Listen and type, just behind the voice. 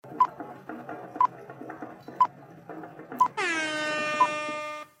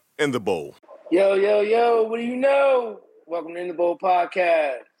In the Bowl. Yo, yo, yo, what do you know? Welcome to In the Bowl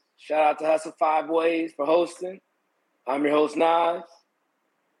podcast. Shout out to Hustle 5 Ways for hosting. I'm your host, Nas.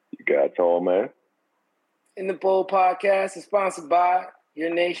 You got it all, man. In the Bowl podcast is sponsored by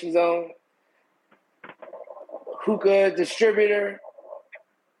your nation's own hookah distributor,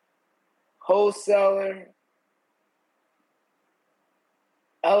 wholesaler,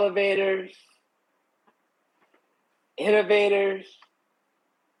 elevators, innovators,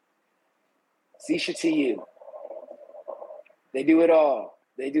 Zisha to you. They do it all.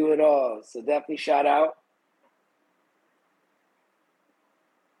 They do it all. So definitely shout out.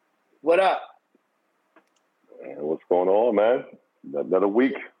 What up? What's going on, man? Another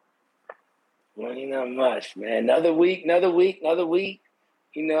week. Well, not much, man. Another week. You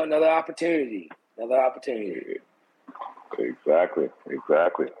know, another opportunity. Exactly.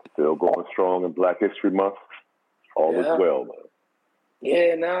 Still going strong in Black History Month. All is well, man.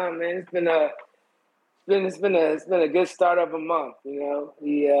 Yeah, nah, man. It's been a good start of a month. You know,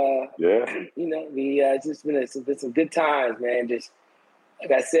 it's just been some good times, man. Just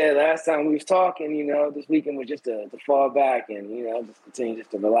like I said last time we was talking, you know, this weekend was just to fall back and, you know, just continue just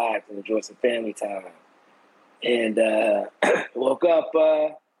to relax and enjoy some family time. And woke up,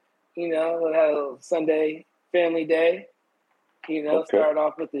 you know, had a Sunday family day. You know, started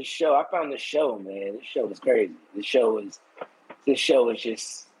off with this show. I found this show, man. This show was crazy. This show is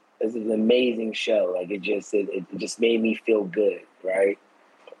just it's an amazing show. Like it just made me feel good, right?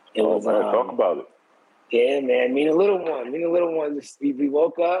 It was talk about it. Yeah, man. Me and the little one. We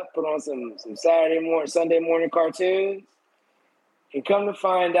woke up, put on some Sunday morning cartoons, and come to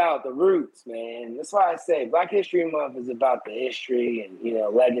find out the roots, man. That's why I say Black History Month is about the history and, you know,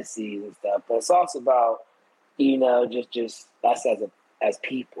 legacies and stuff, but it's also about, you know, just us as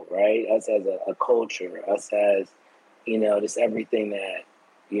people, right? Us as a culture, us as, you know, just everything that,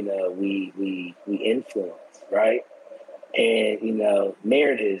 you know, we influence, right? And, you know,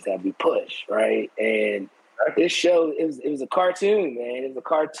 narratives that we push, right? And this show, it was a cartoon, man. It was a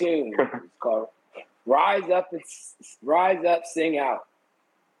cartoon. It's called Rise Up, Sing Out.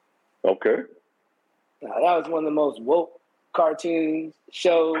 Okay. Now, that was one of the most woke cartoons,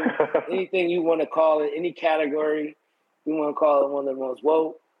 shows, anything you want to call it, any category you want to call it, one of the most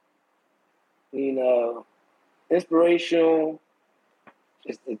woke, you know, inspirational,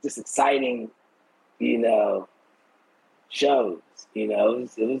 just exciting, you know, shows. You know,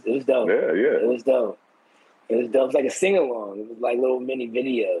 it was dope. Yeah. It was dope. It was like a sing-along. It was like little mini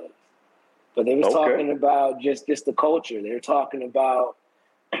videos. But they was talking about just the culture. They were talking about,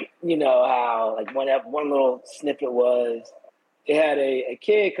 you know, how like one little snippet was they had a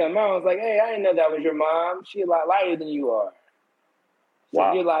kid come out and was like, "Hey, I didn't know that was your mom. She a lot lighter than you are.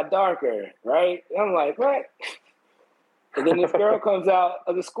 So you're a lot darker, right?" And I'm like, "What?" And then this girl comes out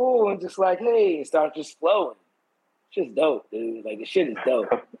of the school and just like, "Hey," and starts just flowing. It's just dope, dude. Like the shit is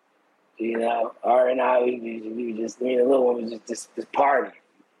dope. You know, R and I, we just, me and the little one was just partying.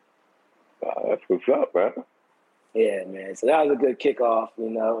 That's what's up, man. Yeah, man. So that was a good kickoff,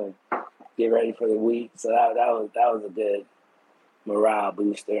 you know, and get ready for the week. So that was a good morale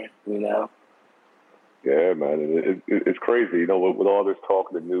booster, you know. Yeah, man. It's crazy, you know, with all this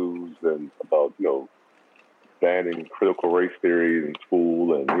talk in the news and about, you know, banning critical race theory in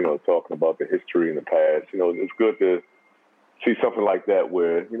school and, you know, talking about the history in the past. You know, it's good to see something like that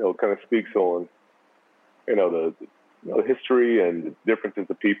where, you know, it kind of speaks on, you know, the history and the differences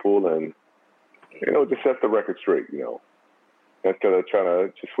of people and, you know, just set the record straight, you know. Instead of trying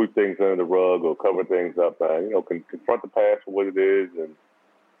to just sweep things under the rug or cover things up, you know, confront the past for what it is and,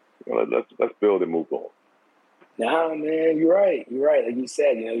 you know, let's build and move on. Nah, man, you're right. Like you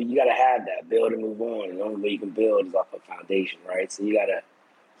said, you know, you got to have that, build and move on. And the only way you can build is off a foundation, right? So you got to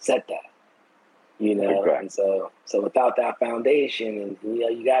set that, you know. Exactly. And so without that foundation, and you know,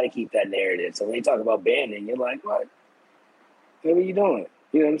 you got to keep that narrative. So when you talk about banning, you're like, what? What are you doing?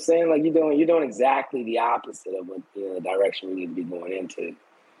 You know what I'm saying? Like you're doing exactly the opposite of what, you know, the direction we need to be going into.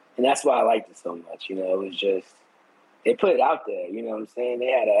 And that's why I liked it so much. You know, it was just they put it out there. You know what I'm saying? They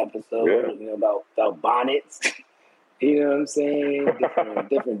had an episode, you know, about bonnets. You know what I'm saying?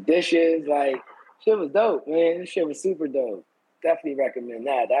 Different dishes. Like shit was dope, man. This shit was super dope. Definitely recommend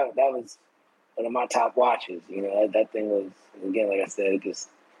that. That was one of my top watches. You know, that thing was, again, like I said, it just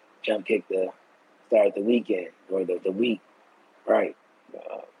jump kicked the start of the weekend or the week, right?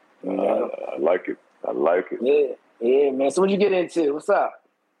 You know? I like it. Yeah, man. So what'd you get into? What's up?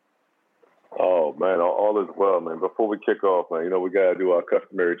 Oh, man, all is well, man. Before we kick off, man, you know, we got to do our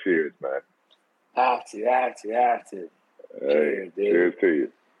customary cheers, man. Have to. Hey, cheers to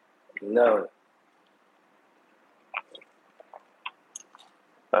you. No.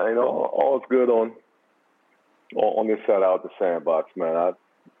 You know, all's good on this side out the sandbox, man.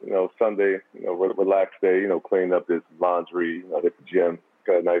 Sunday, relaxed day, clean up this laundry, hit the gym,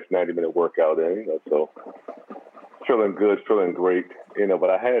 got a nice 90-minute workout in, so feeling good, feeling great, but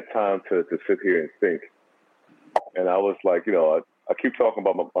I had time to sit here and think. And I was like, I keep talking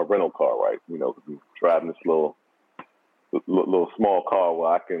about my rental car, right? I'm driving this little small car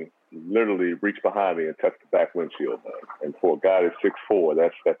where I can literally reach behind me and touch the back windshield, man. And for a guy that's 6'4",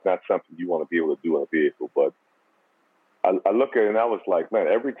 that's not something you want to be able to do in a vehicle. But I look at it and I was like, man,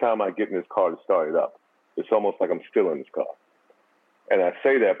 every time I get in this car to start it up, it's almost like I'm still in this car. And I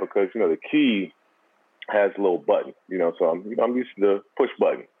say that because, the key has a little button, so I'm used to the push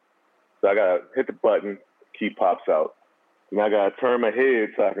button. So I got to hit the button, key pops out. And I got to turn my head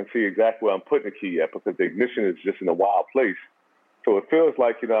so I can see exactly where I'm putting the key at because the ignition is just in a wild place. So it feels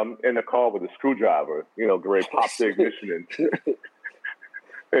like, I'm in the car with a screwdriver, great pop the ignition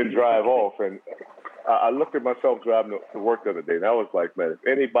and drive off. And I looked at myself driving to work the other day, and I was like, man, if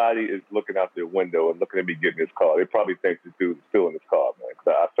anybody is looking out their window and looking at me getting in this car, they probably think this dude is still in this car, man.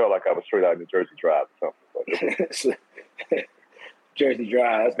 Cause I felt like I was straight out of New Jersey Drive or something. Jersey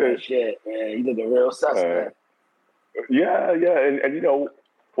Drive, that's my shit, man. You look a real suspect. Yeah. And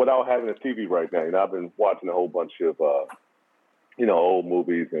without having a TV right now, I've been watching a whole bunch of, old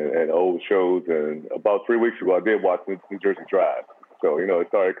movies and old shows. And about 3 weeks ago, I did watch New Jersey Drive. So, it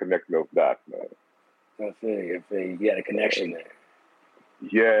started connecting those dots, man. I feel you. You got a connection there.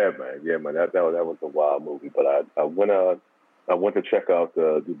 Yeah, man. That was a wild movie. But I went to check out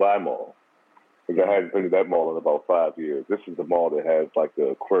the Dubai Mall because I hadn't been to that mall in about 5 years. This is the mall that has like the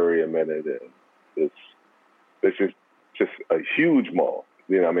aquarium in it, and it's just a huge mall.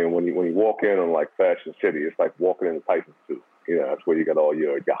 When you walk in on like Fashion City, it's like walking into Tyson 2. That's where you got all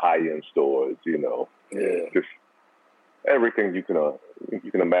your high end stores. Just everything you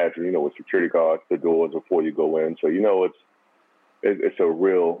can imagine. With security guards, the doors before you go in. So it's a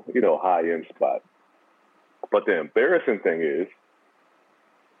real high end spot. But the embarrassing thing is,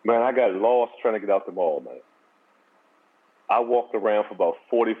 man, I got lost trying to get out the mall, man. I walked around for about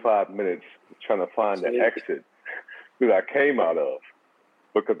 45 minutes trying to find the exit that I came out of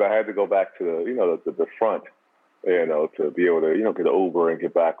because I had to go back to the front, to be able to, get over and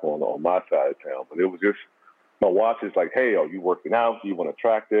get back on my side of town. But it was just, my watch is like, hey, are you working out? Do you want to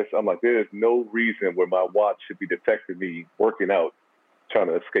track this? I'm like, there is no reason where my watch should be detecting me working out, trying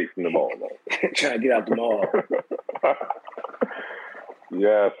to escape from the mall. Trying to get out the mall.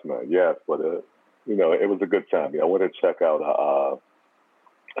 Yes, man. Yes. But, it was a good time. I went to check out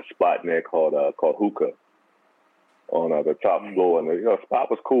a spot in there called Hookah on the top floor. And, the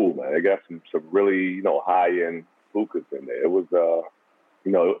spot was cool, man. They got some really, high-end hookahs in there. It was,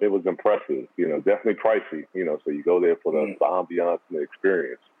 it was impressive, definitely pricey, so you go there for the ambiance and the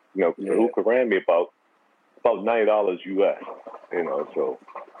experience. The hookah ran me about $90 US, so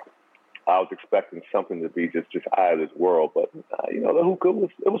I was expecting something to be just out of this world, but, the hookah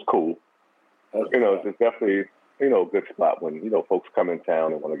was cool. It's definitely, a good spot when, folks come in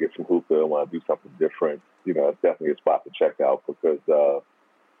town and want to get some hookah and want to do something different. It's definitely a spot to check out because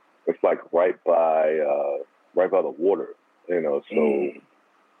it's like right by the water, so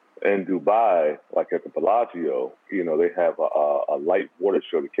in Dubai, like at the Bellagio, they have a light water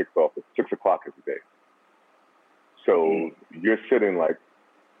show that kicks off at 6 o'clock every day. So you're sitting like,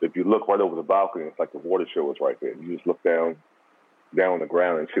 if you look right over the balcony, it's like the water show is right there. You just look down on the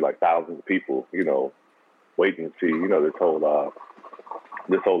ground and see like thousands of people, waiting to see,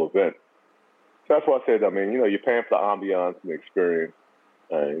 this whole event. So that's why I said, you're paying for the ambiance and the experience,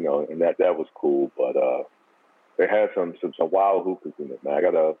 and that was cool. But they had some wild hookahs in it, man. I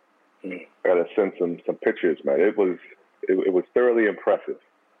gotta send some pictures, man. It was thoroughly impressive.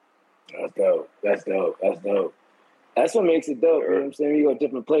 That's dope. That's what makes it dope. You know what I'm saying? You go to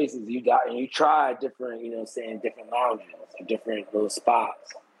different places, you try different, different lounges or different little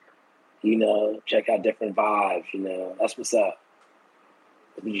spots. Check out different vibes. That's what's up.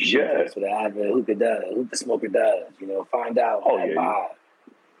 That's what the hookah does. Hookah smoker does. Find out that vibe.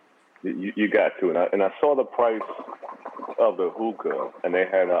 You got to, and I saw the price of the hookah, and they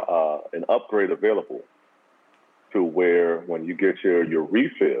had an upgrade available to where when you get your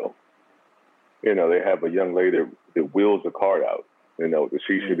refill, they have a young lady that wheels the cart out, with the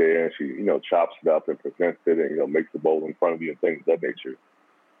shisha there, and she, chops it up and presents it and, makes the bowl in front of you and things of that nature.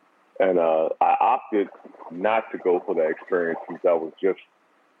 And I opted not to go for that experience since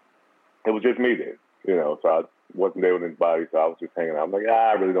it was just me there, so I wasn't there with anybody, so I was just hanging out. I'm like,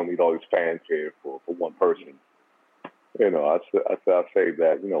 I really don't need all this fanfare for one person. I say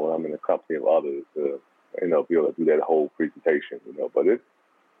that, when I'm in the company of others to, be able to do that whole presentation, but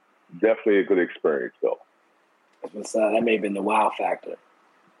definitely a good experience, though. That may have been the wow factor.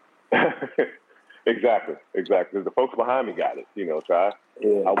 Exactly. The folks behind me got it, so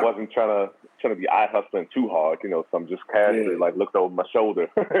I wasn't trying to be eye hustling too hard, so I'm just casually like looked over my shoulder,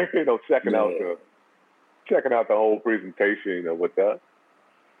 checking out the whole presentation, with that.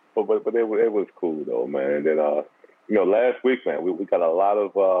 But it was cool though, man. And last week, man, we got a lot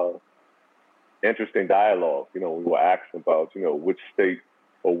of interesting dialogue. We were asking about, which state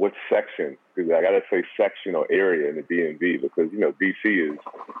or which section, because I got to say section or area in the DMV, because, DC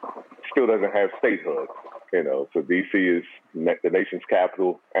still doesn't have statehood, so DC is the nation's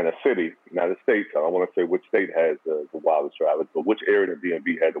capital and a city, not a state. So I don't want to say which state has the wildest drivers, but which area in the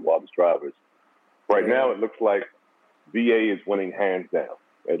DMV had the wildest drivers. Right now, it looks like VA is winning hands down.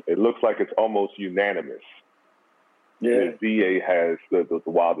 It looks like it's almost unanimous. Yeah. The VA has the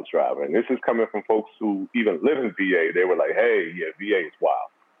wildest driver. And this is coming from folks who even live in VA. They were like, hey, yeah, VA is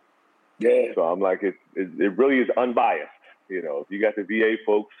wild. Yeah. So I'm like, it really is unbiased. If you got the VA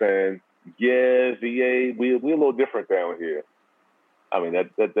folks saying, yeah, VA, we're a little different down here. I mean,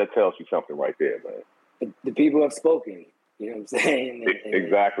 that tells you something right there, man. The people have spoken. You know what I'm saying?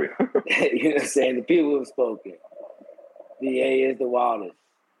 Exactly. You know what I'm saying? The people have spoken. VA is the wildest.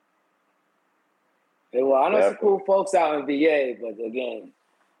 Well, I know some cool folks out in VA, but again,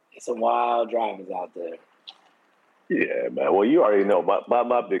 there's some wild drivers out there. Yeah, man. Well, you already know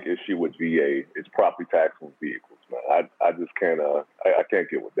my big issue with VA is property tax on vehicles, man. I just can't I can't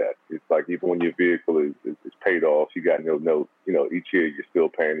get with that. It's like even when your vehicle is paid off, you got no note. Each year you're still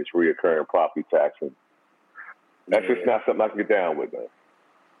paying this reoccurring property tax, and that's just not something I can get down with, man.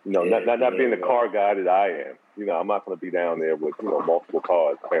 Not being the car guy that I am. I'm not going to be down there with multiple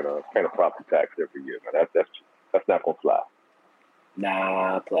cars paying a property tax every year, man. That's not going to fly.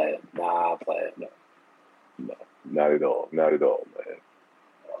 Nah, play it. No. Not at all, man.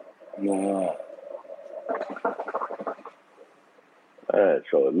 No. All right,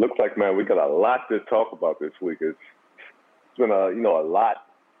 so it looks like, man, we got a lot to talk about this week. It's been a lot,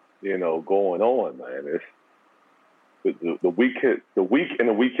 going on, man. It's the week and the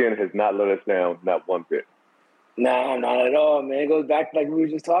weekend has not let us down, not one bit. No, not at all, man. It goes back to like we were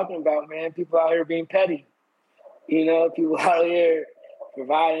just talking about, man. People out here being petty. People out here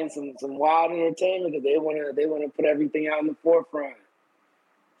providing some wild entertainment because they wanna put everything out in the forefront.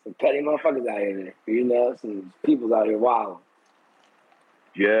 Some petty motherfuckers out here, some people's out here wild.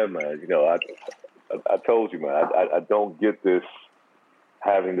 Yeah, man. I told you, man. I don't get this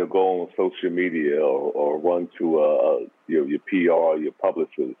having to go on social media or run to your PR, your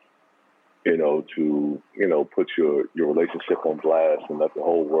publicist, to put your relationship on blast and let the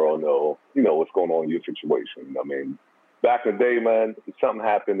whole world know, what's going on in your situation. I mean, back in the day, man, if something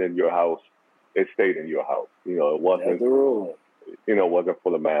happened in your house, it stayed in your house. It wasn't. That's the rule. It wasn't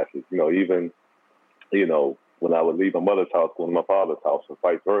for the masses. Even, when I would leave my mother's house, go to my father's house, and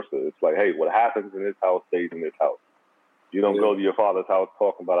vice versa. It's like, hey, what happens in this house stays in this house. You don't go to your father's house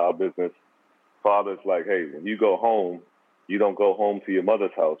talking about our business. Father's like, hey, when you go home, you don't go home to your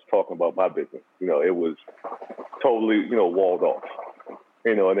mother's house talking about my business. It was totally, walled off.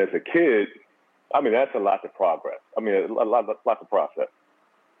 And as a kid, I mean, that's a lot to progress. I mean, a lot to process.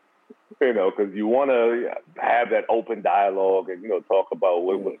 Because you want to have that open dialogue and, talk about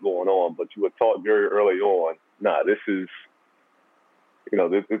what's going on. But you were taught very early on, nah, this is,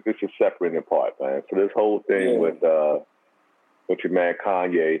 this is separate and apart, man. So this whole thing with your man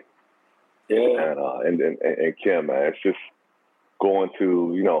Kanye and Kim, man, it's just going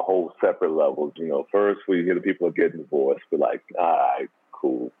to, whole separate levels. First we hear the people are getting divorced. We're like, all right,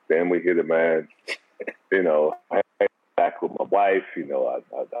 cool. Then we hear the man, hey, back with my wife,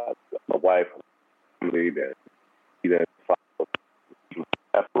 my wife, then he then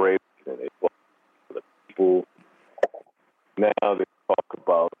separated, and they both the people. Now they talk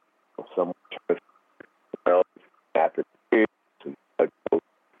about someone else after kids, and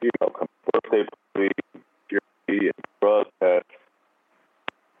come birthday party, and drug test,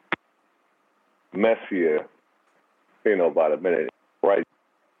 messier, by the minute, right?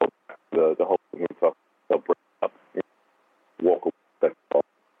 The whole thing we talk about break up, walk away,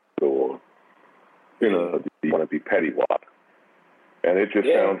 or you want to be petty wop, and it just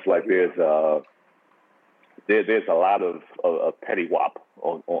sounds like there's a lot of petty wop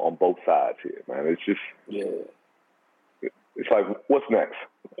on both sides here, man. It's just it's like, what's next,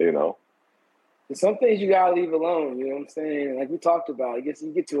 Some things you gotta leave alone, you know what I'm saying? Like we talked about, I guess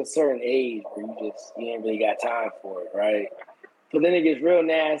you get to a certain age where you ain't really got time for it, right? But then it gets real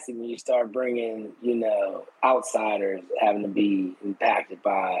nasty when you start bringing, outsiders having to be impacted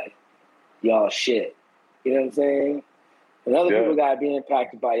by y'all shit. You know what I'm saying? And other people got to be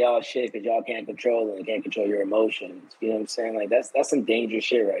impacted by y'all shit because y'all can't control it and can't control your emotions. You know what I'm saying? Like that's some dangerous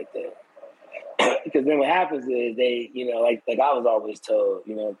shit right there. Because then what happens is they, like I was always told,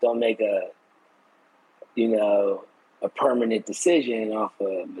 don't make a permanent decision off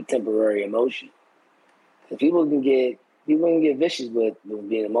of a temporary emotion. Because people can get vicious with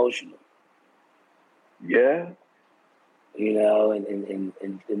being emotional. Yeah.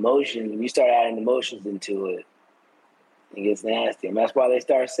 And emotion, when you start adding emotions into it, it gets nasty. And that's why they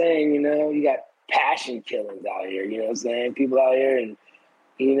start saying, you got passion killings out here, you know what I'm saying? People out here and,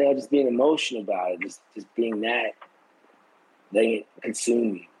 just being emotional about it, just being that, they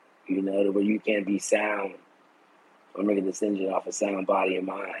consume you, to where you can't be sound or make a decision off a sound body and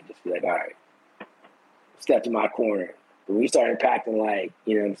mind. Just be like, all right, step to my corner. But when you start impacting, like,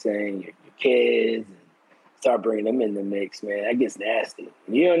 you know what I'm saying, your kids, and start bringing them in the mix, man, that gets nasty.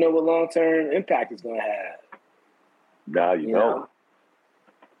 And you don't know what long-term impact it's going to have. Now you know.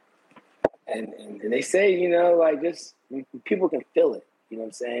 And they say, like, just people can feel it. You know what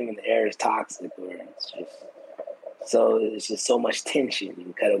I'm saying? When the air is toxic, or it's just so much tension. You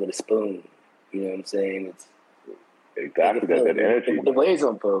can cut it with a spoon. You know what I'm saying? It's exactly that energy. It weighs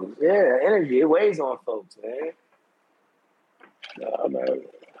on folks. Yeah, energy. It weighs on folks, man. Nah, man.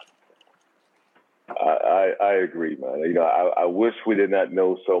 I agree, man. I wish we did not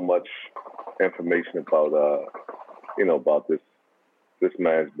know so much information about about this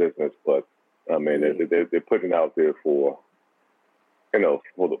man's business, but I mean they're putting it out there for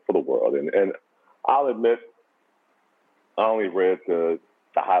the world, and I'll admit I only read the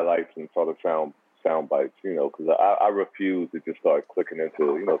highlights and saw the sound bites, because I refuse to just start clicking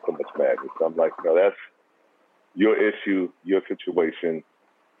into so much madness. I'm like, that's your issue, your situation.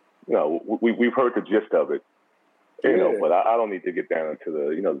 We've heard the gist of it, but I don't need to get down into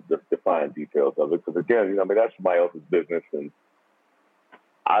the fine details of it, because again, that's somebody else's business, and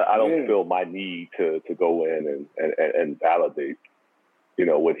I don't feel my need to go in and validate,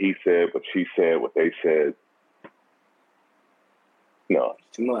 what he said, what she said, what they said. No,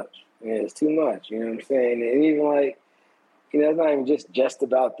 it's too much. Yeah, it's too much. You know what I'm saying? And even like, it's not even just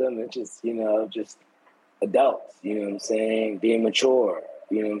about them. It's just just adults. You know what I'm saying? Being mature.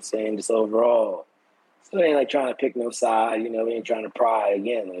 You know what I'm saying? Just overall. So it ain't like trying to pick no side. We ain't trying to pry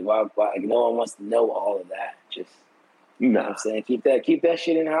again. Like why? Like, no one wants to know all of that. Just you know what I'm saying? Keep that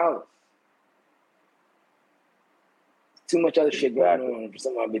shit in house. Too much other shit going on for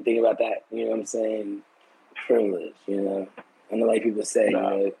someone to be thinking about that. You know what I'm saying? Privilege. I know, like people say,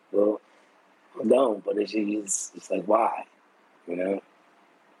 well, don't, but it's like, why?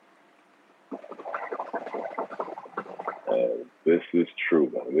 This is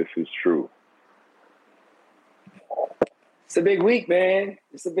true, man. This is true. It's a big week, man.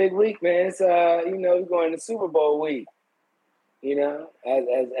 It's we're going to Super Bowl week.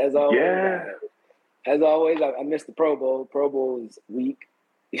 As always. Yeah. As always, I missed the Pro Bowl. Pro Bowl is weak.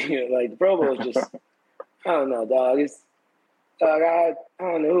 Like the Pro Bowl is just, I don't know, dog. I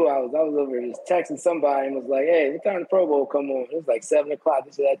don't know who I was. I was over just texting somebody and was like, hey, what time the Pro Bowl come on? It was like 7 o'clock.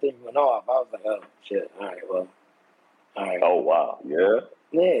 That thing went off. I was like, oh, shit. All right, well. All right. Oh, wow. Yeah?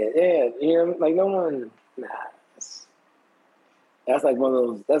 Yeah. Like no one, nah. That's like one of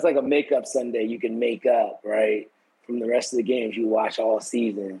those, that's like a makeup Sunday you can make up, right? From the rest of the games you watch all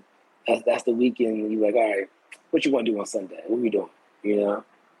season. That's the weekend you're like, all right, what you want to do on Sunday? What we doing?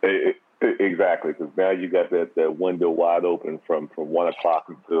 Exactly, because now you got that window wide open from 1 o'clock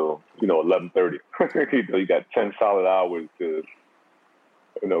until 11:30. You got 10 solid hours to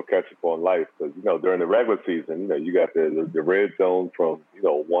catch up on life, because during the regular season you got the red zone from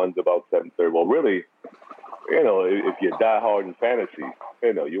 1 to about 7:30. Well, really, if you're diehard in fantasy,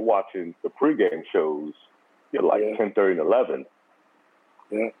 you're watching the pregame shows. You're like 10:30 and 11.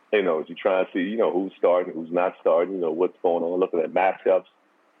 Yeah. As you try to see who's starting, who's not starting, what's going on, looking at matchups.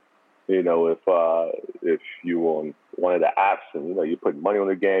 If you on one of the apps and you put money on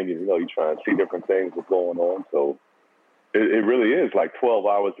the game, you try to see different things that's going on. So it really is like 12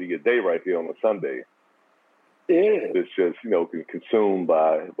 hours of your day right here on a Sunday. Yeah. It's just consumed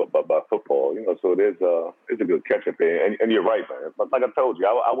by football. So it's a good catch up there. And you're right, man. Like I told you,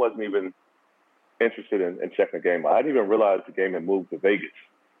 I wasn't even interested in checking the game. I didn't even realize the game had moved to Vegas.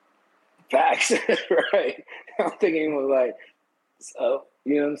 Facts, right? I'm thinking it was like, so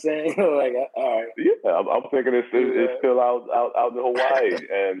you know what I'm saying? Like, all right. Yeah, I'm thinking it's still out in Hawaii,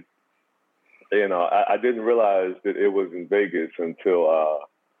 and I didn't realize that it was in Vegas until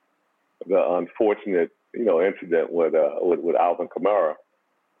the unfortunate incident with Alvin Kamara.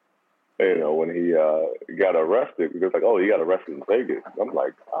 When he got arrested, because like, oh, he got arrested in Vegas. I'm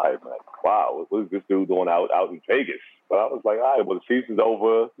like, all right, man, wow, what is this dude doing out in Vegas? But I was like, all right, well, the season's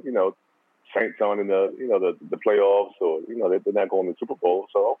over. You know, Saints aren't in the playoffs, or they're not going to the Super Bowl.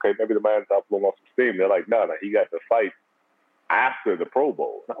 So okay, maybe the man's out blowing off some steam. They're like, no, he got to fight after the Pro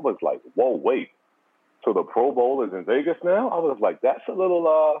Bowl. And I was like, whoa, wait. So the Pro Bowl is in Vegas now? I was like, that's a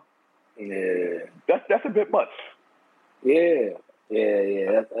little yeah. That's a bit much. Yeah.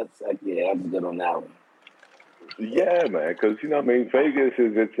 That's good on that one. Yeah, man, because Vegas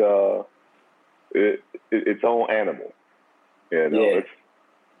is its own animal. It's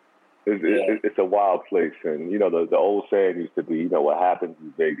a wild place, and the old saying used to be, what happens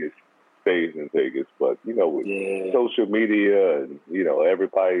in Vegas stays in Vegas. But with social media and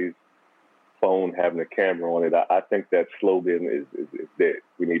everybody's phone having a camera on it, I think that slogan is dead.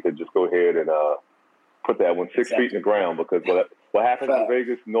 We need to just go ahead and put that one 6 feet in the ground, because what happens in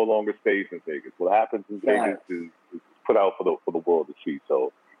Vegas no longer stays in Vegas. What happens in Vegas is put out for the world to see.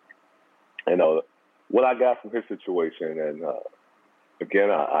 So, what I got from his situation, and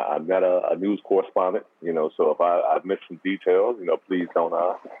again, I'm not a news correspondent, so if I missed some details, please don't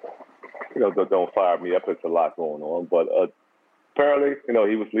don't fire me up. It's a lot going on, but apparently,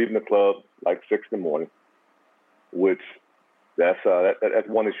 he was leaving the club like 6 in the morning, which that's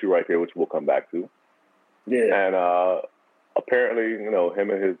one issue right there, which we'll come back to. Yeah. And apparently, him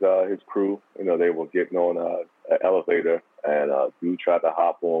and his crew, they were getting on an elevator, and dude tried to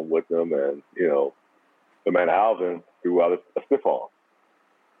hop on with them, and the man Alvin threw out a stiff arm.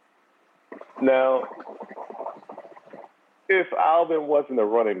 Now, if Alvin wasn't a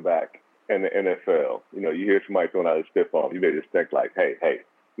running back in the NFL, you hear somebody throwing out a stiff arm, you may just think like, hey,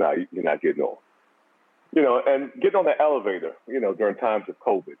 nah, you're not getting on. And getting on the elevator, during times of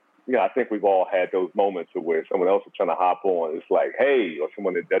COVID, I think we've all had those moments where someone else is trying to hop on. It's like, hey, or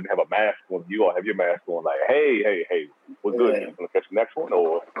someone that doesn't have a mask on, you all have your mask on, like, hey, we're good. You want to catch the next one?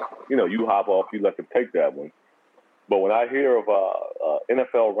 Or, you hop off, you let them take that one. But when I hear of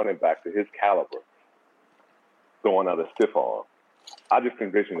NFL running back to his caliber throwing out a stiff arm, I just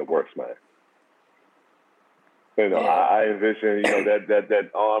envision the worst, man. I envision, that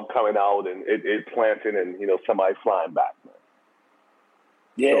arm coming out and it planting and, somebody flying back, man.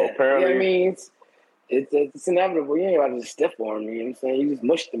 Yeah. So apparently, I mean, it's inevitable. You ain't about to just stiff arm me, you know what I'm saying? You just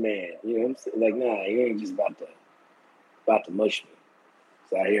mush the man, you know what I'm saying? Like, nah, you ain't just about to mush me.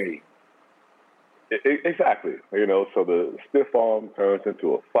 So I hear you. Exactly. So the stiff arm turns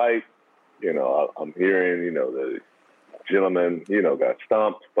into a fight. I'm hearing, the gentleman, got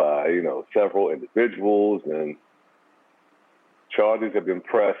stomped by, several individuals, and charges have been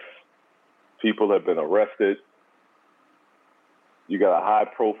pressed. People have been arrested. You got a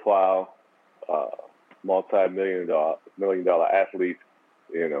high-profile, multi-million dollar athlete,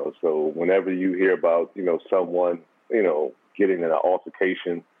 so whenever you hear about, someone, getting in an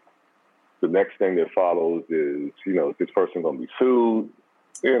altercation, the next thing that follows is, is this person going to be sued?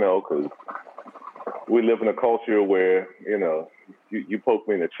 Because we live in a culture where, you poke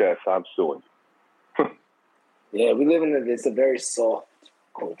me in the chest, I'm suing you. Yeah, we live in it's a very soft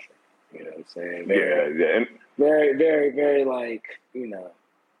culture. You know what I'm saying? Very, and very, very, very, like, in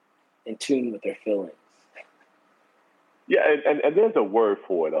tune with their feelings. Yeah, and there's a word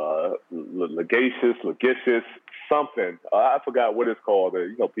for it, litigious, something. I forgot what it's called.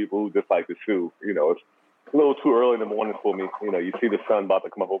 People who just like to sue. It's a little too early in the morning for me. You see the sun about to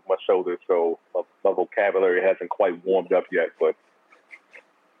come up over my shoulders, so my vocabulary hasn't quite warmed up yet. But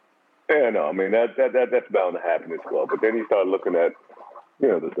I mean that's bound to happen as well. But then you start looking at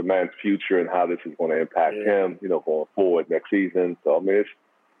the man's future and how this is going to impact him. Going forward next season. So I mean it's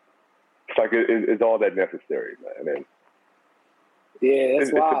like it's all that necessary, man. And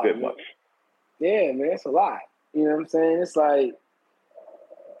that's wild. It's a bit much. Yeah, man, it's a lot. You know what I'm saying? It's like,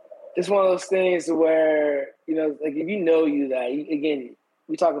 it's one of those things where, like if again,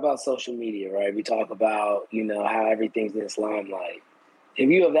 we talk about social media, right? We talk about, how everything's in this limelight. If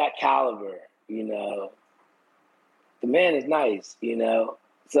you have that caliber, the man is nice,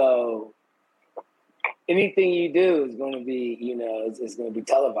 So anything you do is going to be, it's going to be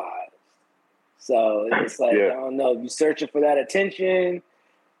televised. So it's like, I don't know, if you're searching for that attention,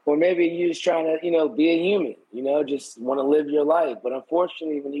 or maybe you're just trying to, be a human, just want to live your life. But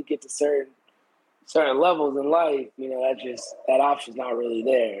unfortunately, when you get to certain levels in life, that option's not really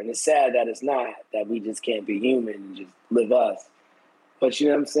there. And it's sad that it's not, that we just can't be human and just live us. But you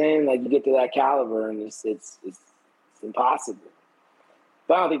know what I'm saying? Like, you get to that caliber and it's impossible.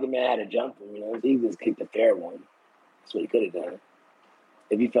 But I don't think the man had to jump him, He just kicked a fair one. That's what he could have done.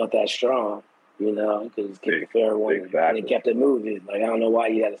 If he felt that strong. He could just kick the fair one and he kept it moving. Like, I don't know why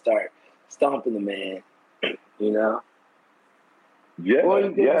you had to start stomping the man, Yeah, or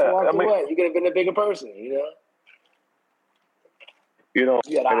you could just walk away. You could have been a bigger person, You know,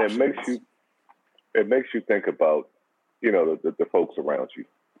 You had and options. it makes you think about, you know, the folks around you,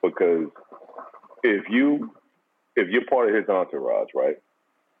 because if you're part of his entourage, right,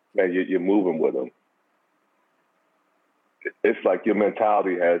 and you're moving with him, it's like your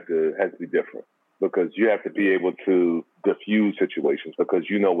mentality has to be different, because you have to be able to diffuse situations because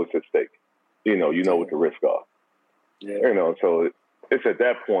you know what's at stake. You know what the risks are. Yeah. You know, so it's at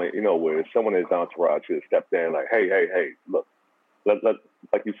that point, you know, where someone in his entourage should step in, like, hey, look, let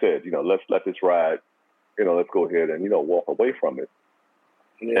like you said, you know, let's let this ride. You know, let's go ahead and, you know, walk away from it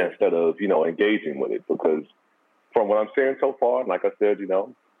Yeah. instead of, you know, engaging with it. Because from what I'm saying so far, like I said, you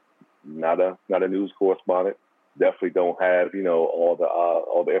know, not a news correspondent. Definitely don't have, you know,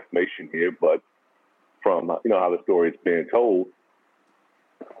 all the information here, but from, you know, how the story is being told,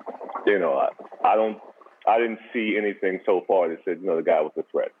 you know, I don't I didn't see anything so far that said, you know, the guy was a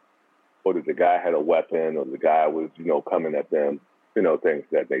threat, or that the guy had a weapon, or the guy was, you know, coming at them, you know, things of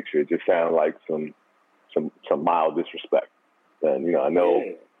that nature. It just sounded like some mild disrespect. And, you know, I know, Yeah.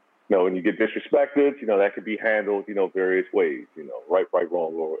 you know, when you get disrespected, you know, that could be handled, you know, various ways, you know, right,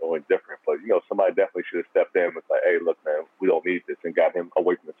 wrong, or indifferent. But, you know, somebody definitely should have stepped in and was like, hey, look, man, we don't need this, and got him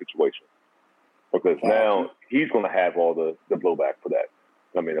away from the situation. Because now he's going to have all the blowback for that.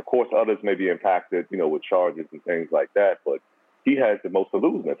 I mean, of course, others may be impacted, you know, with charges and things like that, but he has the most to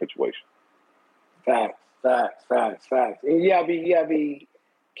lose in that situation. Facts. And you gotta be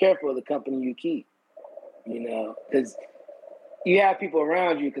careful of the company you keep, you know, because you have people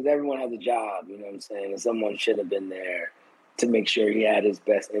around you, because everyone has a job, you know what I'm saying? And someone should have been there to make sure he had his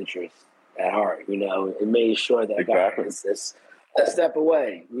best interests at heart, you know, and made sure that, Exactly. it's a step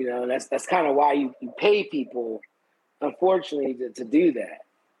away, you know, and that's kind of why you pay people, unfortunately, to do that,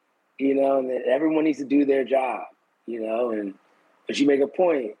 you know, and that everyone needs to do their job, you know, and but you make a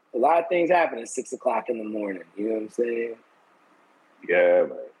point. A lot of things happen at 6 o'clock in the morning. You know what I'm saying? Yeah,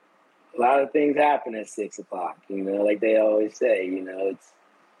 man. A lot of things happen at 6 o'clock. You know, like they always say. You know, it's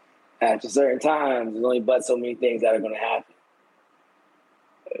after certain times, there's only but so many things that are going to happen.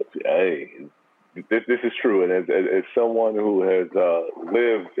 Hey, this is true. And as someone who has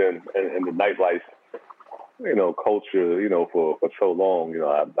lived in the nightlife, you know, culture, you know, for so long, you know,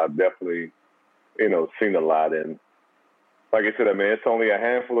 I've definitely, you know, seen a lot. And like I said, I mean, it's only a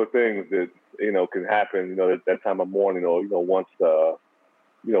handful of things that, you know, can happen, you know, at that time of morning, or, once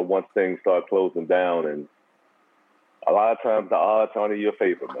things start closing down. And a lot of times the odds aren't in your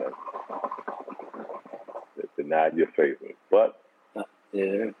favor, man. They're not in your favor. But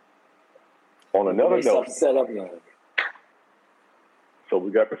Yeah. on another note, set up now. so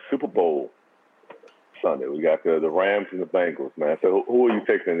we got the Super Bowl Sunday. We got the Rams and the Bengals, man. So who are you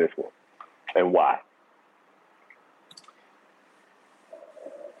taking in this one, and why?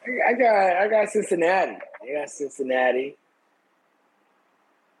 I got Cincinnati. I got Cincinnati.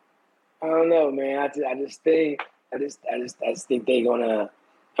 I don't know, man. I just think they're gonna.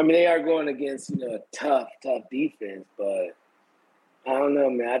 I mean, they are going against, you know, a tough defense, but I don't know,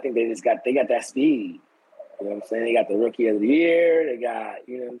 man. I think they got that speed. You know what I'm saying? They got the rookie of the year. They got,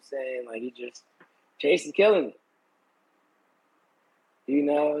 you know what I'm saying? Like, Chase is killing it. You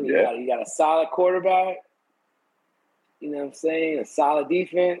know, Yeah. you got a solid quarterback. You know what I'm saying? A solid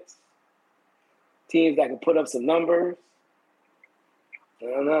defense. Teams that can put up some numbers. I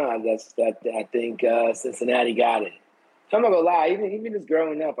don't know. I think Cincinnati got it. I'm not gonna lie. Even just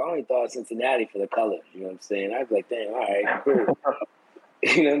growing up, I only thought Cincinnati for the colors. You know what I'm saying? I was like, damn, all right, cool.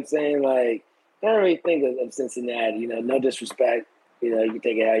 You know what I'm saying? Like, I don't really think of Cincinnati. You know, no disrespect. You know, you can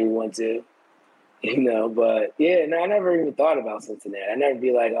take it how you want to. You know, but yeah, no, I never even thought about Cincinnati. I never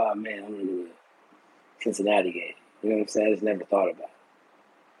be like, oh man, I'm gonna do a Cincinnati game. You know what I'm saying? I just never thought about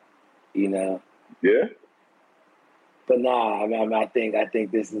it. You know. Yeah. But nah, I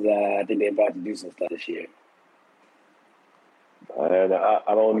think this is I think they're about to do some stuff this year. And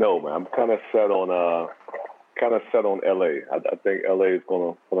I don't know, man. I'm kind of set on LA. I think LA is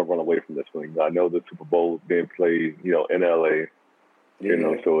gonna run away from this one. I know the Super Bowl is being played, you know, in LA. You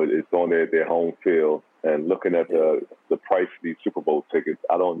know, so it's on their home field. And looking at the price of these Super Bowl tickets,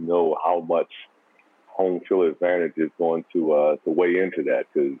 I don't know how much home field advantage is going to weigh into that,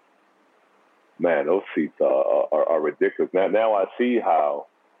 because man, those seats are ridiculous. Now I see how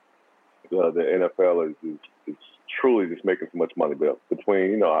the NFL is truly just making so much money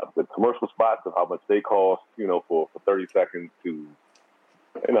between, you know, the commercial spots of how much they cost, you know, for 30 seconds to,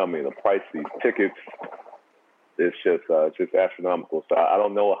 you know, I mean, the price of these tickets. It's just astronomical. So I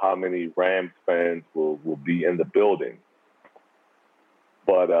don't know how many Rams fans will be in the building,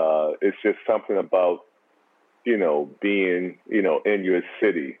 but it's just something about, you know, being, you know, in your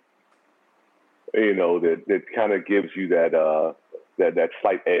city, you know, that kind of gives you that that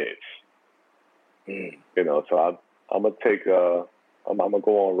slight edge. You know, so I'm gonna take I'm gonna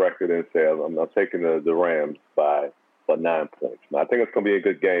go on record and say I'm taking the Rams by 9 points. I think it's gonna be a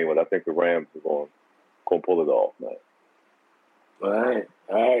good game, but I think the Rams are gonna pull it off, man. All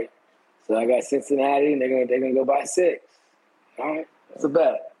right. So I got Cincinnati, and they're gonna go by 6. All right, that's a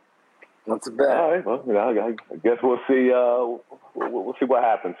bet. That's a bet. All right. Well, you know, I guess we'll see. We'll see what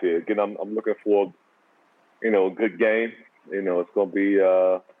happens here. Again, I'm looking for, you know, a good game. You know, it's gonna be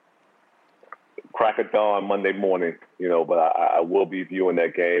crack of dawn Monday morning. You know, but I will be viewing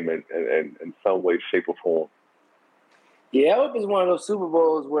that game in some way, shape, or form. Yeah, I hope it's one of those Super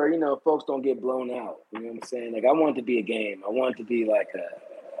Bowls where, you know, folks don't get blown out. You know what I'm saying? Like, I want it to be a game. I want it to be like a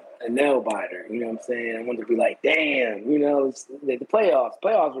nail biter. You know what I'm saying? I want it to be like, damn, you know, the playoffs.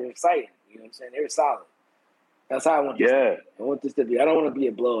 Playoffs were exciting. You know what I'm saying? They were solid. That's how I want this to be. I want this to be. I don't want to be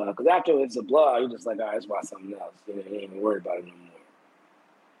a blowout. Because after it's a blowout, you're just like, all right, let's watch something else. You know, you ain't even worried about it no more.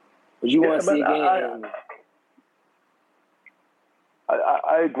 But you want to see a game.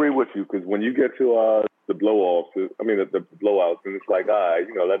 I agree with you, because when you get to the blow-offs, I mean the blowouts, and it's like, all right,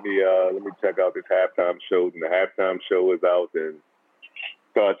 you know, let me check out this halftime show, and the halftime show is out, and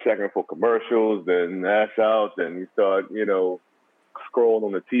start checking for commercials, then that's out, and you start, you know, scrolling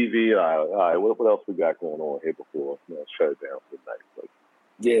on the TV. All right, what else we got going on here before shut it down for the night? But,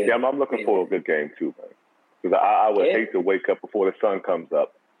 yeah, I'm looking for a good game too, man, because I would hate to wake up before the sun comes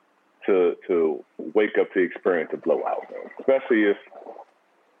up to wake up to experience a blowout, man. Especially if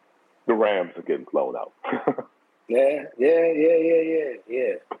the Rams are getting blown out. Yeah,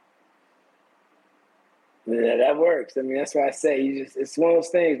 that works. I mean, that's why I say it's one of those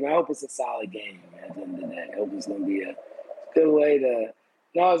things, man. I hope it's a solid game, man, at the end of the day. I hope it's gonna be a good way to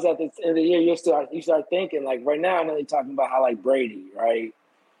now is at the end of the year you start thinking, like, right now I know they're talking about how, like, Brady, right?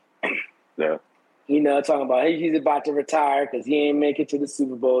 Yeah. You know, talking about he's about to retire because he ain't make it to the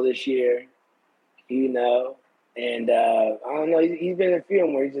Super Bowl this year, you know. And I don't know, he's been in a few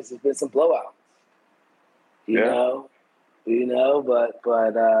where there's been some blowouts, you know. But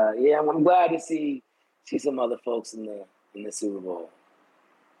yeah, I'm glad to see some other folks in the Super Bowl.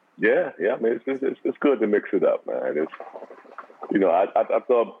 Yeah. I mean, it's good to mix it up, man. It's, you know, I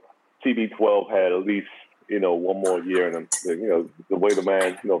thought TB12 had at least, you know, one more year in him. You know, the way the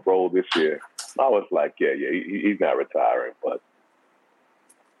man, you know, rolled this year, I was like, he's not retiring. But,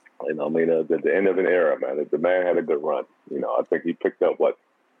 you know, I mean, at the end of an era, man, the man had a good run. You know, I think he picked up,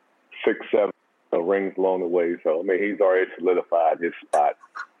 6, 7 rings along the way. So, I mean, he's already solidified his spot,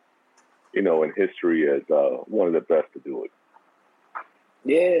 you know, in history as one of the best to do it.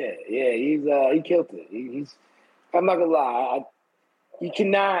 Yeah, he killed it. I'm not gonna lie, you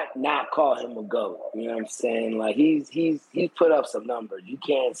cannot not call him a GOAT. You know what I'm saying? Like, he's put up some numbers. You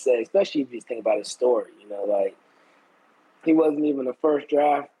can't say, especially if you think about his story. You know, like, he wasn't even a first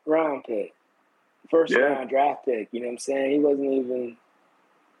round draft pick. You know what I'm saying? He wasn't even.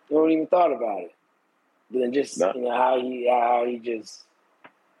 No one even thought about it. But then just you know how he just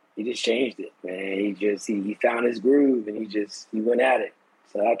changed it, man. He found his groove and he went at it.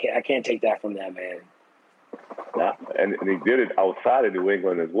 So I can't take that from that man. Nah, and he did it outside of New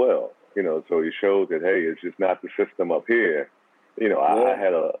England as well. You know, so he showed that, hey, it's just not the system up here. You know, I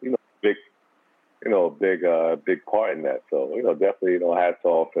had a big part in that. So, you know, definitely, you know, hats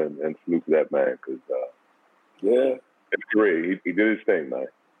off and salute to that man, because it's great. He did his thing, man.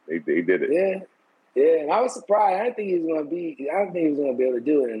 He did it. Yeah, and I was surprised. I didn't think he was going to be able to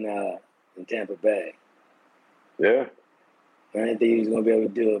do it in Tampa Bay. Yeah. I didn't think he was going to be able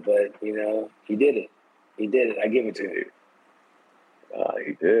to do it, but, you know, he did it. I give it to him.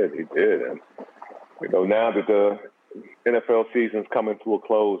 He did. And, you know, now that the NFL season's coming to a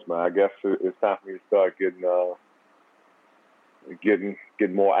close, man, I guess it's time for me to start getting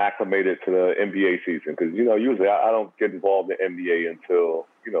more acclimated to the NBA season. Because, you know, usually I don't get involved in NBA until,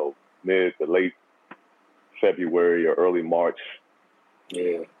 you know, mid to late February or early March.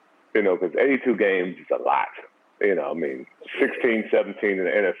 Yeah. You know, because 82 games is a lot. You know, I mean, 16, 17 in the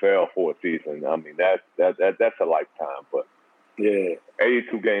NFL for a season. I mean, that's a lifetime. But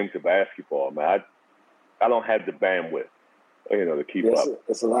 82 games of basketball, man. I don't have the bandwidth, you know, to keep up.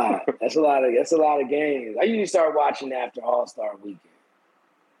 That's a lot. That's a lot of games. I usually start watching after All-Star Weekend.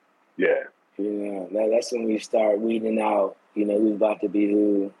 Yeah. You know, that's when we start weeding out, you know, who's about to be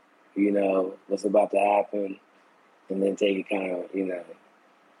who, you know, what's about to happen, and then take it kind of, you know,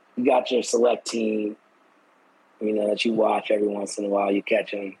 you got your select team, you know, that you watch every once in a while, you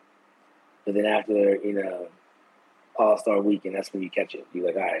catch them. But then after, you know, All-Star Weekend, that's when you catch it. You're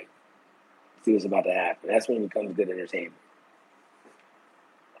like, all right, see what's about to happen. That's when it becomes good entertainment.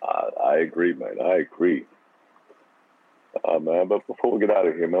 I agree, man. I agree. Man. But before we get out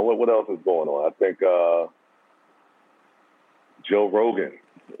of here, man, what else is going on? I think Joe Rogan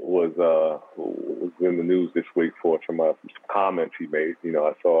was in the news this week for some comments he made. You know,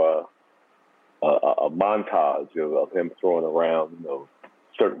 I saw a montage of him throwing around,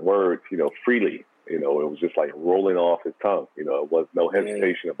 certain words, freely. It was just like rolling off his tongue. It was no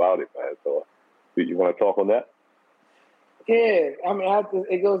hesitation about it, man. So, you want to talk on that? Yeah, I mean,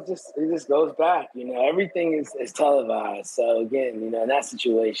 it just goes back. Everything is televised. So again, in that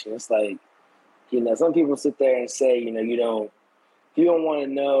situation, it's like, some people sit there and say, you don't want to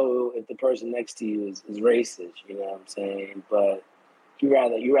know if the person next to you is racist. You know what I'm saying? But you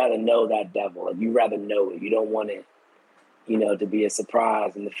rather know that devil. Like, you rather know it. You don't want it, to be a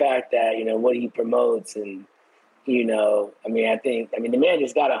surprise. And the fact that what he promotes, and the man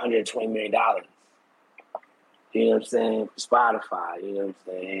just got $120 million. You know what I'm saying? Spotify, you know what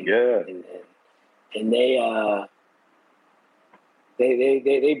I'm saying? Yeah. And they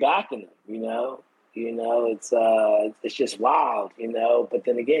backing him, it's just wild, But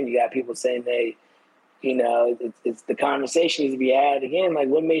then again, you got people saying it's the conversation needs to be had again. Like,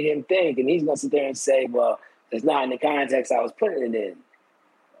 what made him think? And he's gonna sit there and say, well, it's not in the context I was putting it in.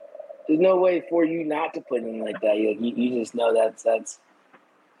 There's no way for you not to put it in like that. You just know that's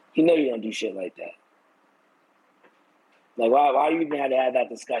you don't do shit like that. Like, why you even had to have that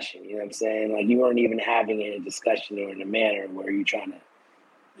discussion? You know what I'm saying? Like, you weren't even having any discussion or in a manner where you're trying to,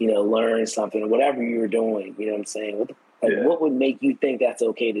 learn something or whatever you were doing. You know what I'm saying? What would make you think that's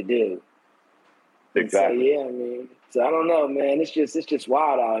okay to do? Exactly. So, so I don't know, man. It's just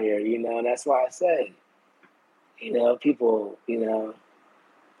wild out here, and that's why I say, people, you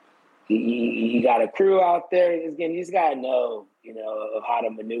got a crew out there. Again, you just got to know, of how to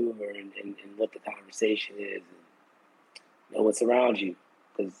maneuver and what the conversation is. And, know what's around you,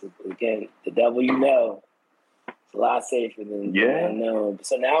 because again, the devil it's a lot safer than the unknown.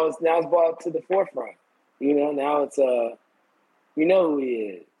 So now it's brought to the forefront. Now it's who he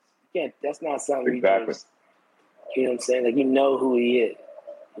is. Again, that's not something exactly. you just, what I'm saying? Like, who he is.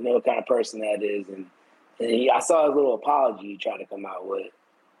 You know what kind of person that is, and I saw his little apology he tried to come out with.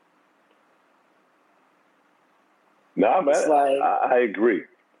 Nah, man, like, I agree.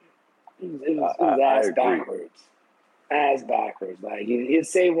 It was ass backwards. Ass backwards. Like, he'd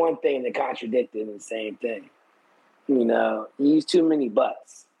say one thing that contradicted the same thing. He used too many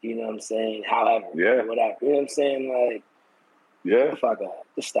buts. You know what I'm saying? However, whatever. You know what I'm saying? Like, fuck up.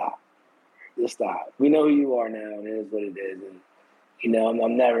 Just stop. We know who you are now, and it is what it is. And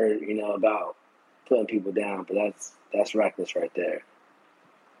I'm never about putting people down, but that's reckless right there.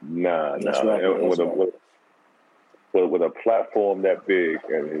 Nah. With a platform that big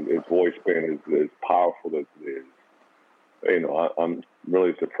and his voice being as powerful as it is. I'm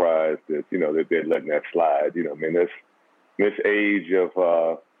really surprised that, that they're letting that slide. This age of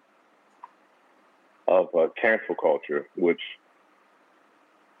cancel culture, which,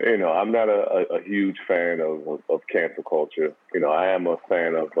 I'm not a huge fan of cancel culture. I am a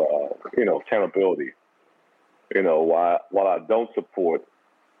fan of, accountability. While I don't support,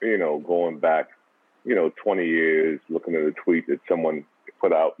 going back, 20 years, looking at a tweet that someone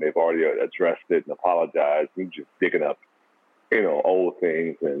put out and they've already addressed it and apologized, and just digging up old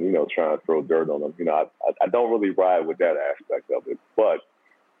things and, trying to throw dirt on them. I don't really ride with that aspect of it. But,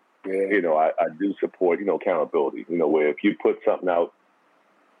 I do support, accountability, where if you put something out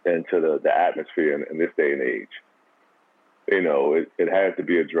into the atmosphere in this day and age, it has to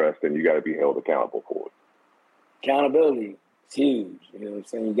be addressed and you got to be held accountable for it. Accountability is huge. You know what I'm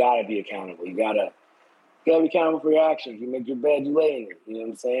saying? You got to be accountable. You got to be accountable for your actions. You make your bed, you lay in it. You know what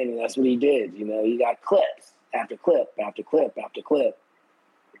I'm saying? And that's what he did. He got clips. After clip, after clip, after clip.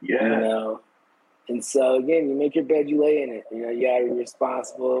 Yeah. And so, again, you make your bed, you lay in it. You got to be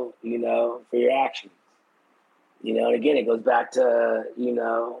responsible, for your actions. And again, it goes back to,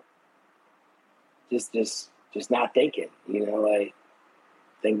 just not thinking, like,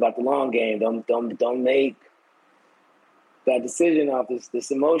 think about the long game. Don't make that decision off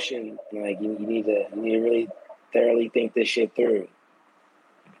this emotion. Like, you need to really thoroughly think this shit through.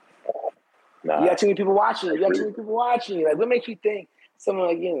 Nah, you got too many people watching. Like, what makes you think someone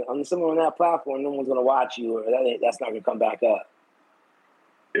on that platform, no one's gonna watch you, or that's not gonna come back up?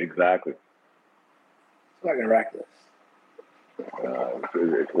 Exactly. It's fucking reckless.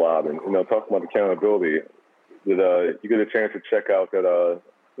 It's wild. And talking about accountability, did you get a chance to check out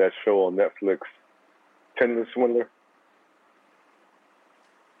that show on Netflix, Tinder Swindler?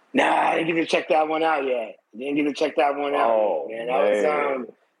 Nah, I didn't get to check that one out yet. Oh, man.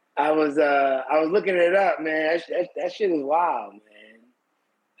 I was looking it up, man. That shit is wild, man.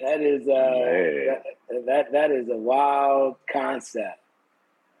 That is That is a wild concept.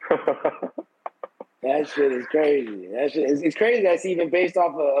 That shit is crazy. It's crazy. That's even based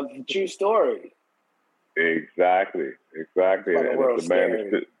off of a true story. Exactly. And the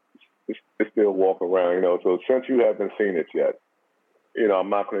man is still walking around, So since you haven't seen it yet, I'm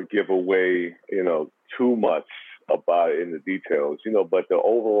not going to give away, too much about it in the details, but the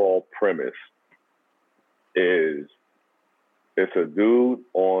overall premise is it's a dude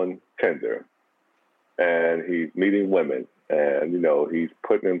on Tinder and he's meeting women and, he's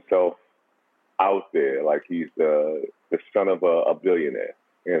putting himself out there like he's the son of a billionaire,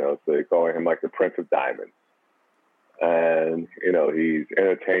 so they're calling him like the Prince of Diamonds. And, he's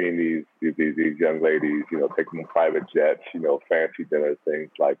entertaining these young ladies, taking them private jets, fancy dinners,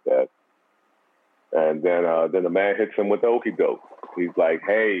 things like that. And then the man hits him with the okie doke. He's like,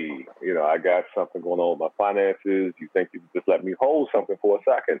 hey, I got something going on with my finances. You think you can just let me hold something for a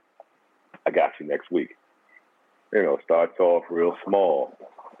second? I got you next week. Starts off real small.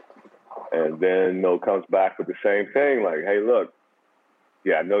 And then, comes back with the same thing, like, hey, look,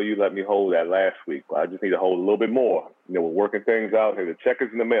 yeah, I know you let me hold that last week, but I just need to hold a little bit more. We're working things out. Hey, the check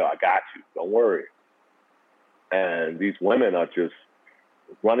is in the mail. I got you. Don't worry. And these women are just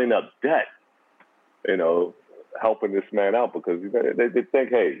running up debt, helping this man out because they think,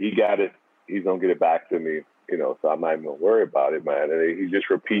 hey, he got it. He's going to get it back to me, so I'm not even going to worry about it, man. And he's just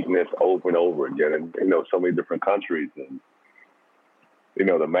repeating this over and over again in, so many different countries. And,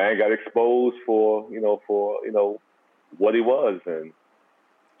 the man got exposed for what he was. And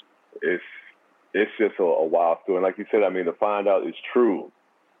it's just a wild story. And like you said, to find out it's true.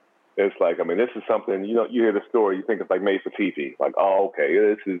 It's like, this is something, you hear the story, you think it's like made for TV. Like, oh, okay,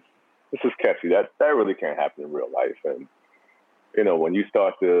 this is catchy. That really can't happen in real life. And, when you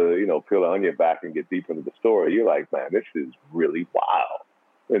start to, peel the onion back and get deep into the story, you're like, man, this is really wild.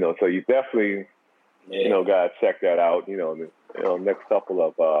 So you definitely, got to check that out, in the next couple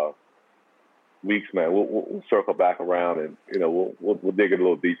of weeks, man. We'll circle back around and, we'll dig a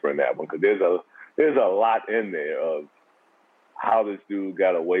little deeper in that one because there's a lot in there of how this dude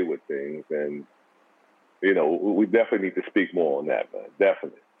got away with things. And, we definitely need to speak more on that, man.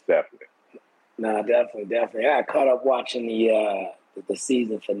 Definitely. No, definitely. I caught up watching the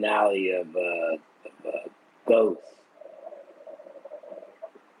season finale of Ghost.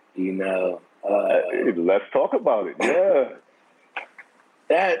 Let's talk about it. Yeah.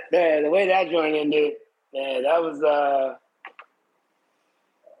 The way that joint ended, man, that was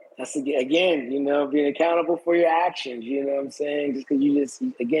that's again, being accountable for your actions. You know what I'm saying? Just because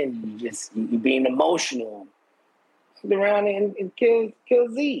you're being emotional. Look around and kill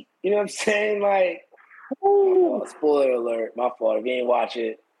Z. You know what I'm saying? Like, spoiler alert. My fault. If you ain't watch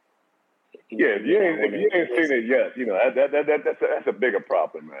it. If you ain't seen it yet, that's a bigger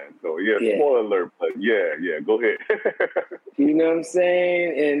problem, man. So spoiler alert. But yeah, go ahead. You know what I'm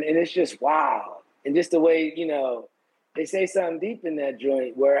saying? And it's just wild. And just the way, they say something deep in that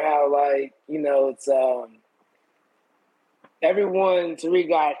joint where how like, it's everyone Tariq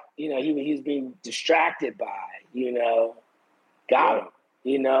got, he was being distracted by, got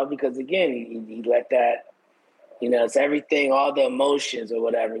him, because again, he let that, it's everything, all the emotions or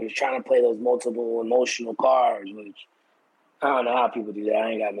whatever. He was trying to play those multiple emotional cards, which I don't know how people do that. I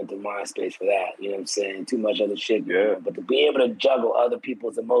ain't got mental mind space for that. You know what I'm saying? Too much other shit. Yeah. But to be able to juggle other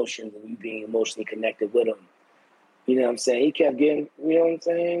people's emotions and you being emotionally connected with them, you know what I'm saying? He kept getting, really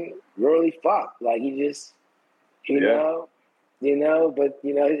fucked. Like he just, but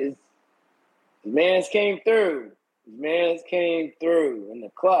his mans came through. His mans came through in the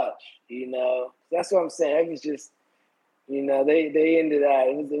clutch, That's what I'm saying. It was just, they ended that.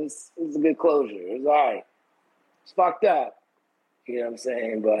 It was a good closure. It was all right. It's fucked up. You know what I'm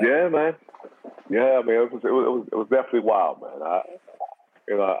saying? But yeah, man. Yeah, I mean, it was definitely wild, man.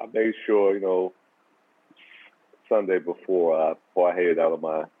 I made sure, Sunday before I headed out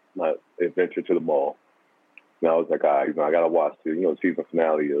on my adventure to the mall. And I was like, all right, I gotta watch the season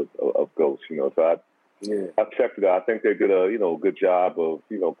finale of Ghost. So I checked it out. I think they did a good job of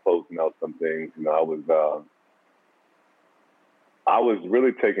closing out some things. I was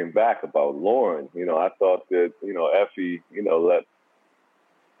really taken back about Lauren. I thought that Effie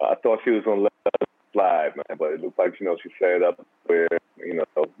I thought she was gonna let it slide, man, but it looked like she set it up where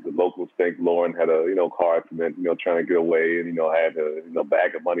the locals think Lauren had a car accident, trying to get away, and had a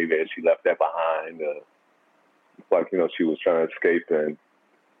bag of money there. She left that behind. It's like she was trying to escape and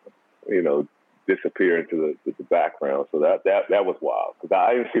disappear into the background. So that was wild because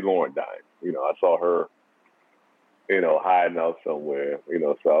I didn't see Lauren dying. I saw her hiding out somewhere.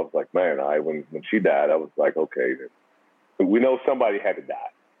 So I was like, man, when she died, I was like, okay, we know somebody had to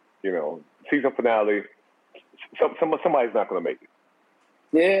die. season finale, somebody's not going to make it.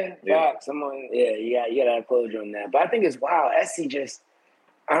 Yeah, someone, you got to have closure on that. But I think it's wild. Essie just,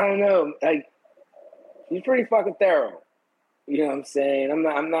 I don't know, like, she's pretty fucking thorough. You know what I'm saying?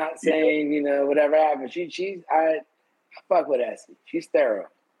 I'm not saying, you know, whatever happened. I fuck with Essie. She's thorough.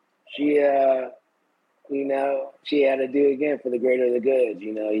 She, you know, she had to do it again for the greater the good.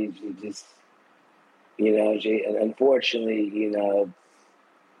 You know, you just, you know, she, unfortunately, you know,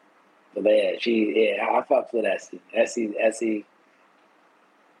 but yeah, I fucked with Essie.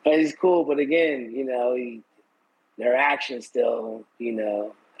 Essie's cool, but again, you know, their action still, you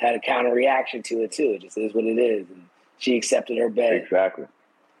know, had a counter reaction to it too. It just is what it is. And she accepted her bet. Exactly.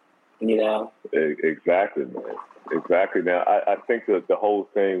 You know? Exactly, man. Exactly. Now, I think that the whole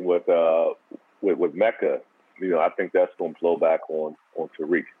thing with Mecca, you know, I think that's going to blow back on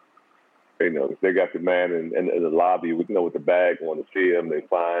Tariq. You know, they got the man in the lobby with, you know, with the bag on to see him. They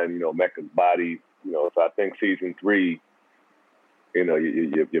find, you know, Mecca's body. You know, so I think season 3, you know,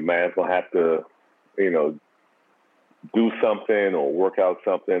 your man's going to have to, you know, do something or work out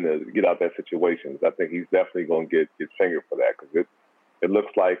something to get out that situation. I think he's definitely going to get fingered for that, because it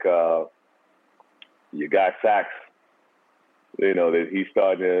looks like your guy Sachs, you know, that he's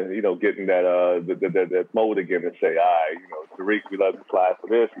starting to, you know, getting that mode again and say, all right, you know, Tariq, we let him slide for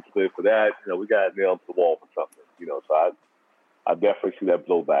this, he slid for that. You know, we got to nail him to the wall for something. You know, so I definitely see that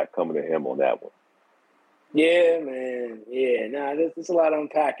blowback coming to him on that one. Yeah, man. Yeah, there's a lot of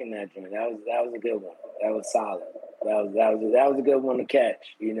unpacking that joint. That was a good one. That was solid. That was a good one to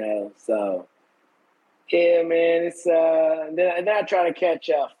catch. You know, so yeah, man. It's then I try to catch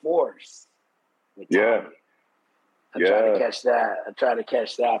Force with Tommy. I try to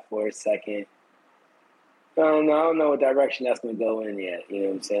catch that for a second. I don't know what direction that's gonna go in yet. You know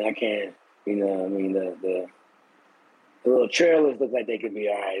what I'm saying? I can't. You know, I mean the little trailers look like they could be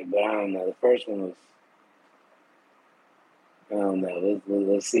all right, but I don't know. The first one was. I don't know.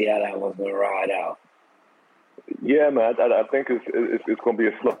 Let's see how that one's gonna ride out. Yeah, man. I think it's gonna be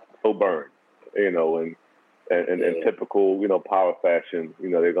a slow burn, you know, and in typical, you know, power fashion. You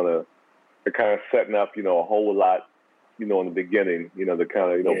know, they're kind of setting up, you know, a whole lot, you know, in the beginning, you know, to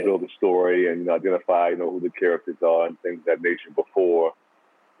kind of, you know, build a story and, you know, identify, you know, who the characters are and things of that nature before,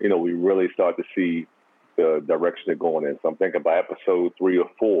 you know, we really start to see the direction they're going in. So I'm thinking by episode 3 or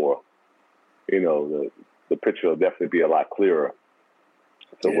 4, you know, the picture will definitely be a lot clearer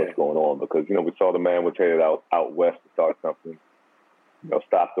to what's going on, because, you know, we saw the man was headed out west to start something, you know,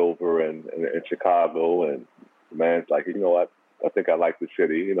 stopped over in Chicago, and the man's like, you know what, I think I like the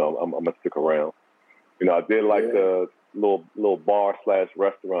city, you know, I'm gonna stick around. You know, I did like the little bar /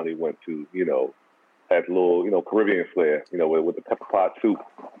 restaurant he went to, you know, had a little, you know, Caribbean flair, you know, with the pepper pot soup.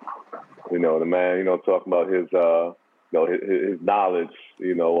 You know, the man, you know, talking about his you know, his knowledge,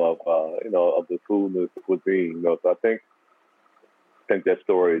 you know, of the food and the cuisine, you know. So I think that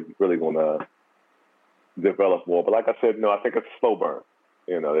story is really going to develop more. But like I said, you know, I think it's a slow burn.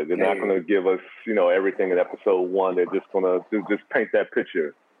 You know, they're not going to give us, you know, everything in episode 1. They're just going to just paint that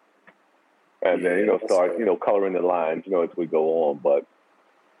picture, and then, you know, start, you know, coloring the lines, you know, as we go on. But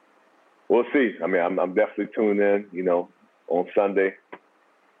we'll see. I mean, I'm definitely tuned in, you know, on Sunday.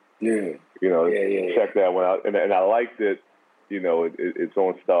 Yeah. You know, check that one out. And I liked it, you know, it's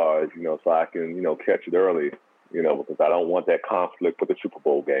on Stars, you know, so I can, you know, catch it early, you know, because I don't want that conflict with the Super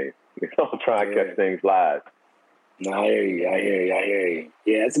Bowl game. You know, I'm trying to catch things live. No, I hear you.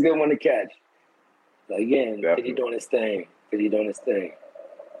 Yeah, it's a good one to catch. But again, Pity doing his thing. Yeah,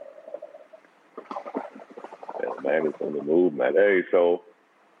 man, it's on the move, man. Hey, so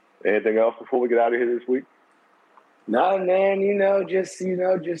anything else before we get out of here this week? No, man, just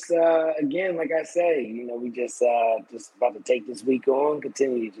again, like I say, you know, we just about to take this week on,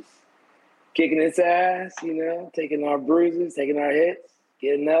 continue just kicking its ass, you know, taking our bruises, taking our hits,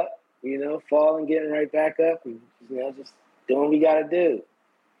 getting up, you know, falling, getting right back up, and, you know, just doing what we got to do.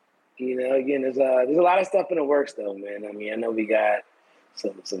 You know, again, there's a lot of stuff in the works, though, man. I mean, I know we got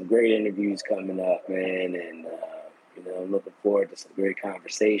some great interviews coming up, man, and you know, I'm looking forward to some great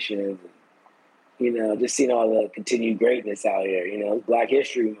conversations. And, you know, just seeing all the continued greatness out here. You know, it's Black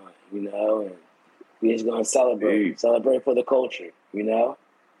History Month, you know, and we just going to celebrate for the culture, you know.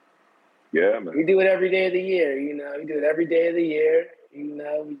 Yeah, man. We do it every day of the year, you know. We do it every day of the year, you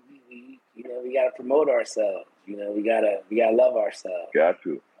know. We got to promote ourselves, you know. We gotta love ourselves. Got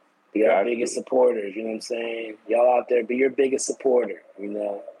to. Be our biggest supporters, you know what I'm saying? Y'all out there, be your biggest supporter, you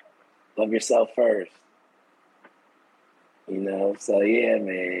know. Love yourself first, you know. So yeah,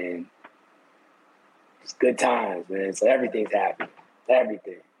 man. It's good times, man. So everything's happening.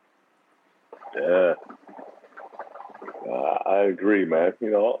 Everything. Yeah. I agree, man.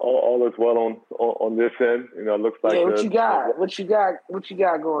 You know, all is well on this end. You know, it looks like what you got? What you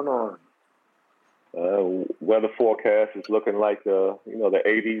got going on? Weather forecast is looking like the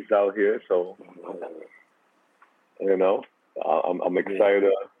 80s out here. So, you know, I'm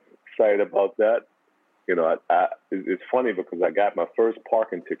excited about that. You know, it's funny because I got my first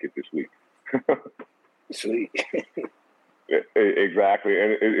parking ticket this week. Sweet. Exactly,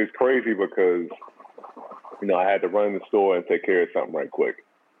 and it's crazy because I had to run in the store and take care of something right quick.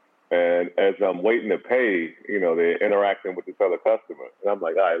 And as I'm waiting to pay, they're interacting with this other customer. And I'm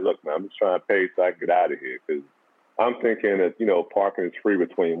like, all right, look, man, I'm just trying to pay so I can get out of here. Because I'm thinking that, parking is free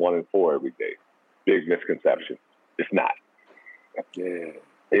between 1 and 4 every day. Big misconception. It's not. Yeah.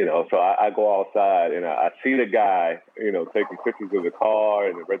 So I go outside and I see the guy, taking pictures of the car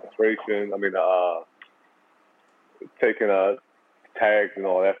and the registration. Taking tags and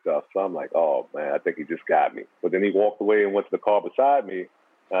all that stuff. So I'm like, oh, man, I think he just got me. But then he walked away and went to the car beside me.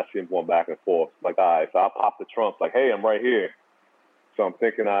 And I see him going back and forth. I'm like, all right. So I pop the trunk, like, hey, I'm right here. So I'm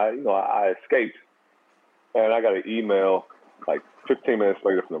thinking I escaped. And I got an email like 15 minutes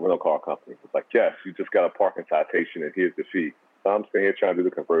later from the rental car company. It's like, yes, you just got a parking citation and here's the fee. So I'm sitting here trying to do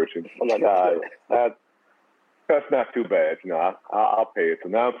the conversion. I'm like, all right, that's not too bad. I'll pay it. So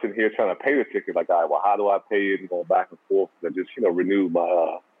now I'm sitting here trying to pay the ticket. Like, all right, well, how do I pay it? And going back and forth. I just, renewed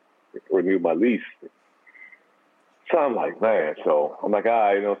my lease. So I'm like, man. So I'm like, all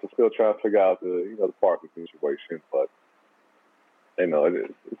right, so still trying to figure out the parking situation, but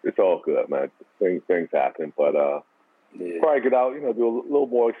it's all good, man. Things happen, but probably get out, do a little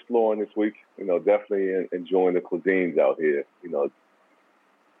more exploring this week. Definitely enjoying the cuisines out here.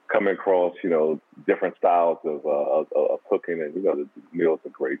 Coming across, different styles of cooking, and the meals are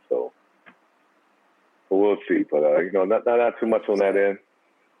great. So we'll see, but not too much on that end.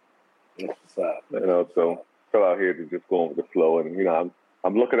 That's what's up. So still out here to just go with the flow, and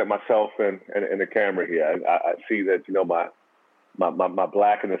I'm looking at myself and the camera here. I see that my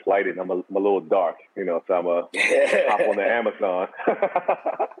black in this lighting. I'm a little dark, so I'm hop on the Amazon.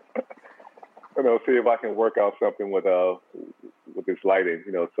 See if I can work out something with this lighting,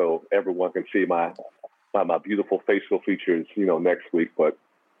 so everyone can see my beautiful facial features, next week. But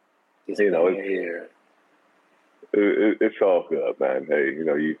it's all good, man. Hey,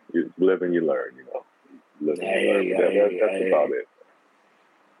 you live and you learn, Live and you learn. That's about it.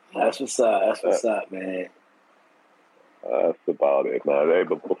 That's what's up. That's what's up, man. That's about it, man. Hey,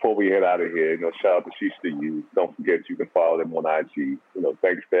 but before we head out of here, shout out to Sheesh to You. Don't forget you can follow them on IG.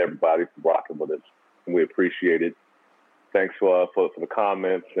 Thanks to everybody for rocking with us, and we appreciate it. Thanks for the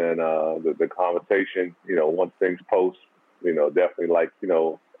comments and the conversation. Once things post, definitely like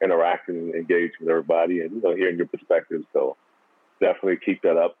interacting and engaging with everybody and hearing your perspectives. So definitely keep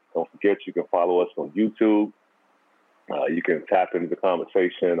that up. Don't forget you can follow us on YouTube. You can tap into the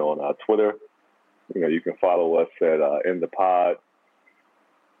conversation on Twitter. You can follow us at In the Pod.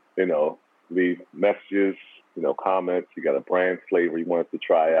 Leave messages, comments. You got a brand flavor you want us to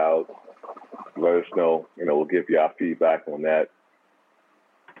try out. Let us know. We'll give you our feedback on that.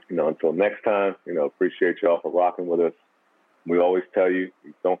 Until next time, appreciate y'all for rocking with us. We always tell you,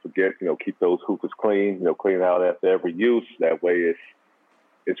 don't forget, keep those hookahs clean. Clean out after every use. That way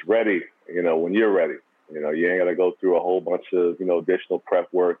it's ready, when you're ready. You ain't got to go through a whole bunch of, additional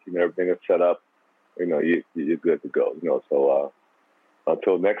prep work. Everything is set up. You're good to go. So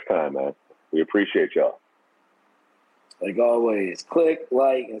until next time, man, we appreciate y'all. Like always, click,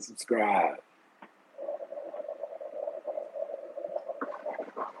 like, and subscribe.